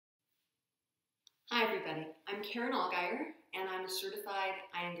everybody, I'm Karen Allgaier and I'm a certified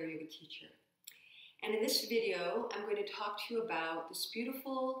Iyengar Yoga teacher. And in this video, I'm going to talk to you about this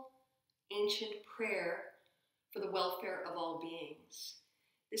beautiful ancient prayer for the welfare of all beings.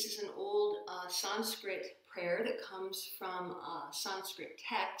 This is an old Sanskrit prayer that comes from a Sanskrit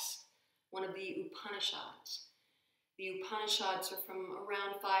text, one of the Upanishads. The Upanishads are from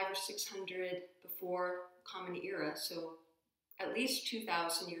around 500 or 600 before Common Era, so at least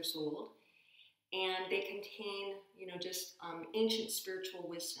 2,000 years old. And they contain, just ancient spiritual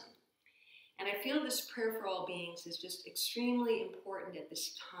wisdom. And I feel this prayer for all beings is just extremely important at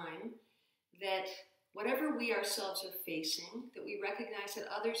this time, that whatever we ourselves are facing, that we recognize that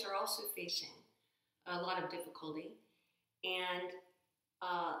others are also facing a lot of difficulty. And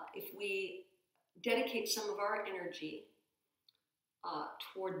if we dedicate some of our energy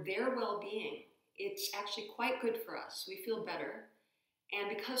toward their well-being, it's actually quite good for us. We feel better. And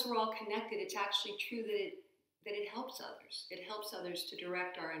because we're all connected, it's actually true that it helps others. It helps others to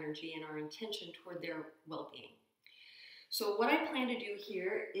direct our energy and our intention toward their well-being. So what I plan to do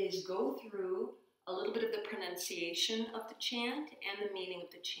here is go through a little bit of the pronunciation of the chant and the meaning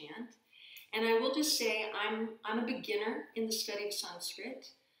of the chant. And I will just say I'm a beginner in the study of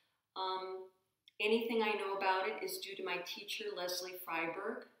Sanskrit. Anything I know about it is due to my teacher, Leslie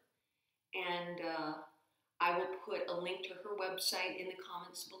Freiberg. And I will put a link to her website in the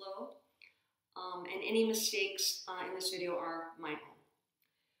comments below. And any mistakes in this video are my own.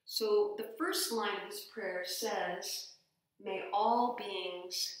 So the first line of this prayer says, "May all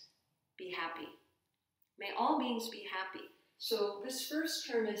beings be happy." May all beings be happy. So this first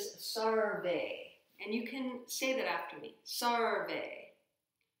term is SARVE. And you can say that after me. SARVE.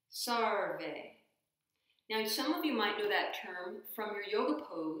 SARVE. Now, some of you might know that term from your yoga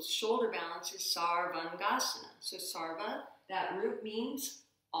pose. Shoulder balance is Sarvangasana. So Sarva, that root means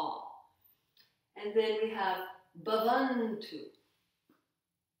all. And then we have BHAVANTU.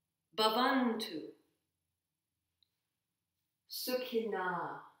 BHAVANTU.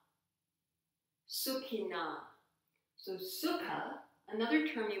 SUKHINAʿ. SUKHINAʿ. So Sukha, another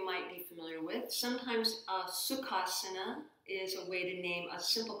term you might be familiar with. Sometimes Sukhasana is a way to name a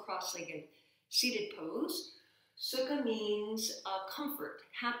simple cross-legged seated pose. Sukha means comfort,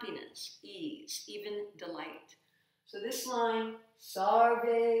 happiness, ease, even delight. So this line,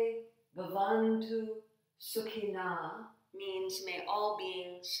 Sarve Bhavantu SUKHINAʿ, means may all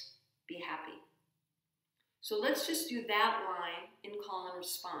beings be happy. So let's just do that line in call and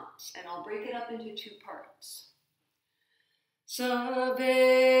response, and I'll break it up into two parts. Sarve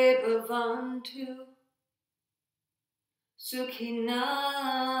Bhavantu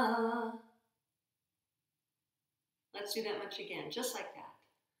SUKHINAʿ. Let's do that much again, just like that.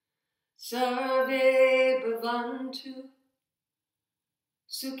 Sarve Bhavantu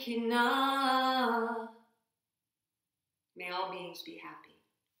SUKHINAʿ. May all beings be happy.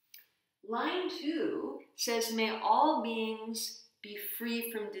 Line 2 says, may all beings be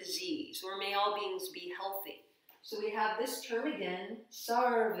free from disease, or may all beings be healthy. So we have this term again,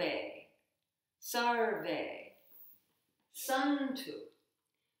 Sarve. Sarve. SANTU.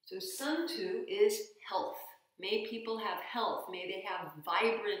 So SANTU is health. May people have health. May they have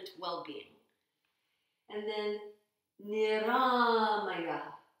vibrant well-being. And then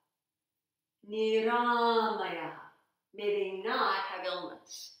NIRÀMAYÀʿ. NIRÀMAYÀʿ. May they not have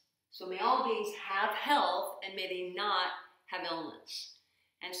illness. So may all beings have health, and may they not have illness.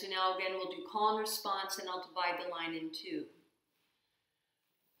 And so now again we'll do call and response, and I'll divide the line in two.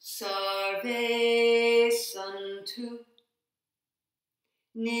 Sarve SANTU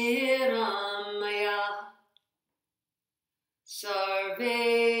NIRÀMAYÀʿ.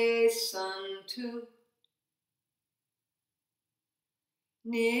 Sarve SANTU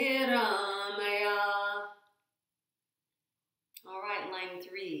NIRÀMAYÀʿ. All right, line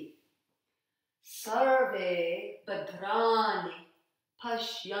 3. Sarve BHADRÀNI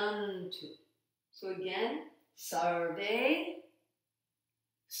PAŞYANTU. So again, Sarve,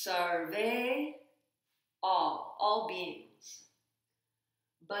 Sarve, all beings.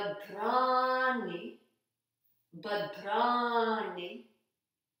 BHADRÀNI, BHADRÀNI,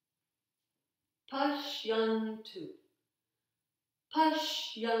 PAŞYANTU,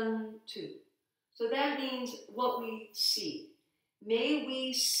 PAŞYANTU. So that means what we see. May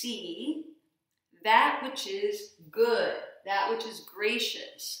we see that which is good, that which is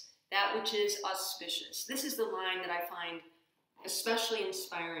gracious, that which is auspicious. This is the line that I find especially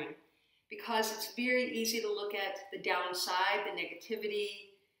inspiring, because it's very easy to look at the downside, the negativity,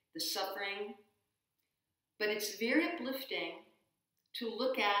 the suffering, but it's very uplifting to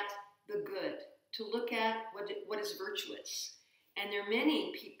look at the good, to look at what is virtuous. And there are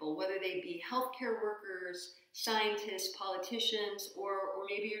many people, whether they be healthcare workers, scientists, politicians, or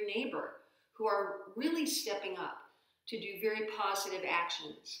maybe your neighbor, who are really stepping up to do very positive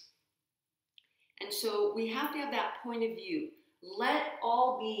actions. And so we have to have that point of view. Let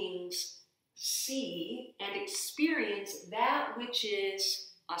all beings see and experience that which is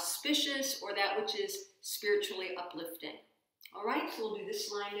auspicious or that which is spiritually uplifting. All right, so we'll do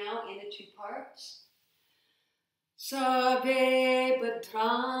this line now in the 2 parts. Sarve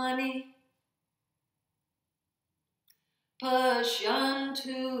BHADRāNI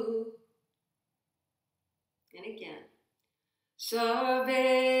PAŠYANTU. And again. Sarve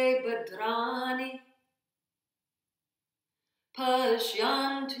BHADRāNI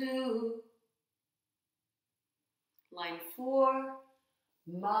PAŠYANTU. Line 4.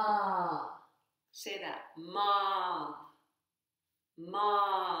 Ma. Say that. Ma.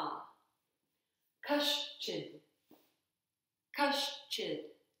 Ma. KAŠCID. KAŠCID.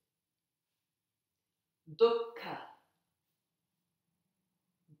 DUʿKHA.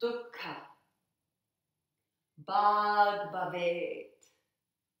 DUʿKHA. BHAGBHAVET.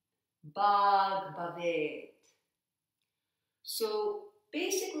 BHAGBHAVET. So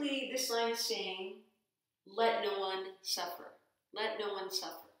basically this line is saying, let no one suffer. Let no one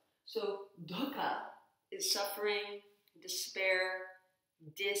suffer. So dukkha is suffering, despair,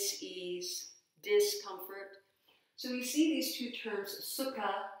 dis-ease, discomfort. So we see these 2 terms,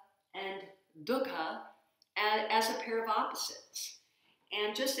 sukha and dukkha, as a pair of opposites.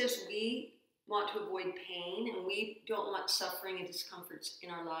 And just as we want to avoid pain and we don't want suffering and discomforts in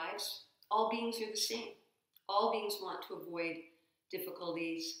our lives, all beings are the same. All beings want to avoid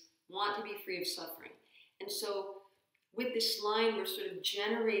difficulties, want to be free of suffering. And so with this line, we're sort of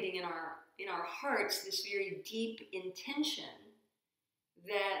generating in our hearts this very deep intention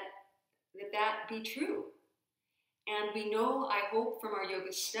that be true. And we know, I hope, from our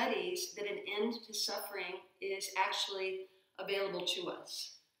yoga studies that an end to suffering is actually available to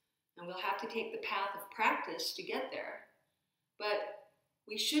us. And we'll have to take the path of practice to get there. But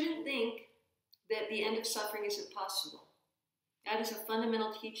we shouldn't think that the end of suffering isn't possible. That is a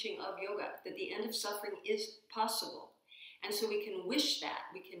fundamental teaching of yoga, that the end of suffering is possible. And so we can wish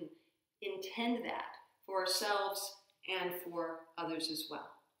that, we can intend that for ourselves and for others as well.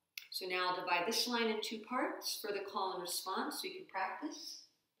 So now I'll divide this line in 2 parts for the call and response so you can practice.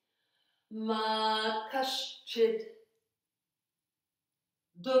 Ma KAŠCID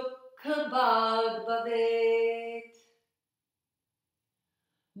DUʿKHA BHAGBHAVET.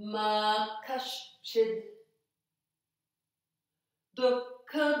 Ma KAŠCID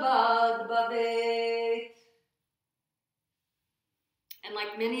DUʿKHA BHAGBHAVET. And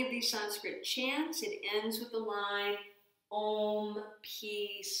like many of these Sanskrit chants, it ends with the line, Om,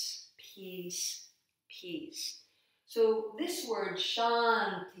 peace, peace, peace. So this word,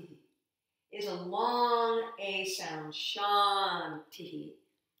 SANTIʿ, is a long A sound, SANTIʿ,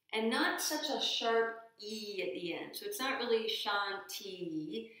 and not such a sharp E at the end. So it's not really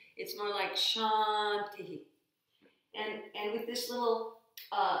SHANTIʿ, it's more like SHANTIʿ. And with this little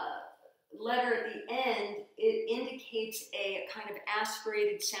letter at the end, it indicates a kind of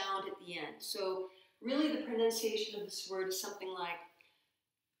aspirated sound at the end. So really the pronunciation of this word is something like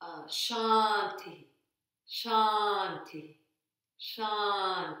SHANTIʿ, SHANTIʿ,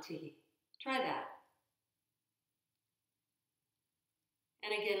 SHANTIʿ. Try that.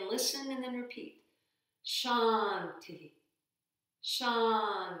 And again, listen and then repeat. SHANTIʿ,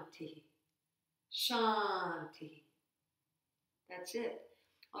 SHANTIʿ, SHANTIʿ. That's it.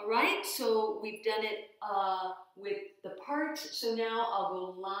 All right, so we've done it with the parts. So now I'll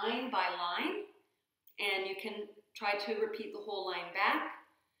go line by line, and you can try to repeat the whole line back.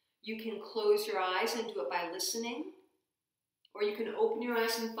 You can close your eyes and do it by listening, or you can open your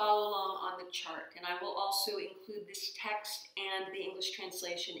eyes and follow along on the chart. And I will also include this text and the English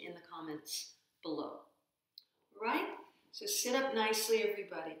translation in the comments below. All right, so sit up nicely,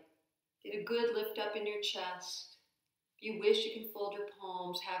 everybody. Get a good lift up in your chest. If you wish, you can fold your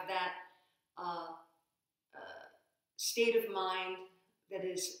palms, have that state of mind that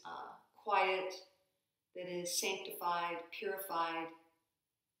is quiet, that is sanctified, purified,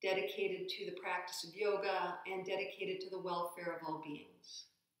 dedicated to the practice of yoga, and dedicated to the welfare of all beings.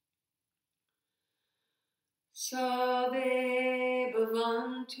 Sarve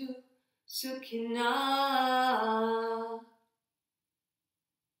Bhavantu SUKHINAʿ.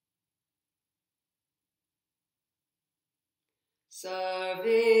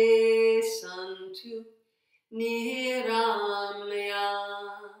 Sarve SANTU NIRÀMAYÀʿ.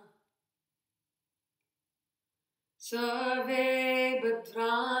 Sarve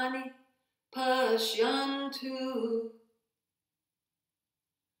BHADRāNI PAŞYANTU.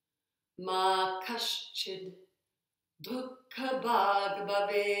 Ma KAŠCID DUʿKHA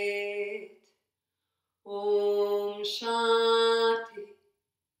BHAGBHAVET. Om Shanti,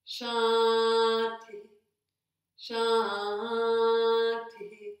 Shanti, Shanti.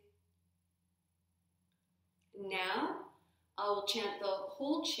 Now I will chant the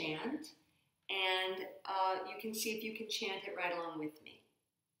whole chant, and you can see if you can chant it right along with me.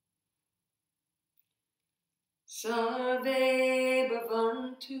 Sarve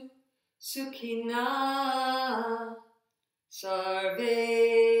Bhavantu SUKHINAŞ,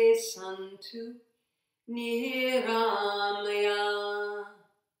 Sarve SANTU NIRÀMAYÀŞ,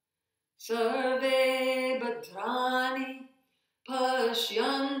 Sarve BHADRÀNI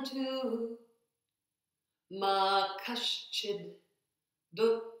PAŞYANTU, Ma KAŠCID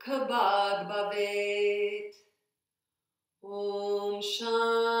DUʿKHA BHAGBHAVET. Om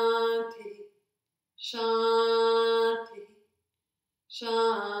Shanti, Shanti,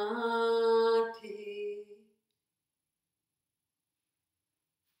 Shanti.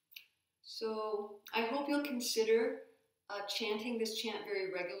 So I hope you'll consider chanting this chant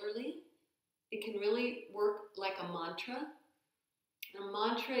very regularly. It can really work like a mantra. A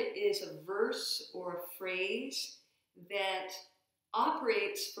mantra is a verse or a phrase that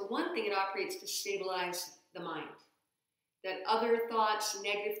operates, for one thing, it operates to stabilize the mind. That other thoughts,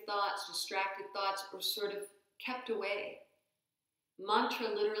 negative thoughts, distracted thoughts are sort of kept away. Mantra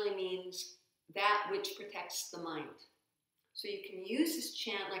literally means that which protects the mind. So you can use this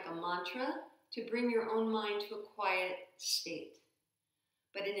chant like a mantra to bring your own mind to a quiet state.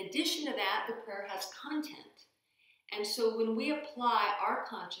 But in addition to that, the prayer has content. And so when we apply our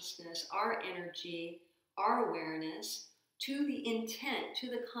consciousness, our energy, our awareness to the intent, to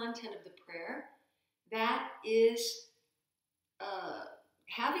the content of the prayer, that is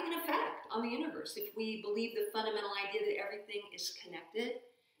having an effect on the universe. If we believe the fundamental idea that everything is connected,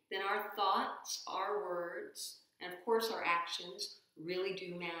 then our thoughts, our words, and of course our actions really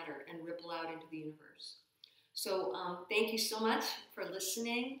do matter and ripple out into the universe. So thank you so much for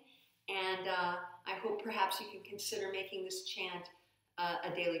listening, and I hope perhaps you can consider making this chant a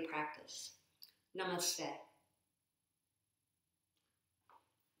daily practice. Namaste.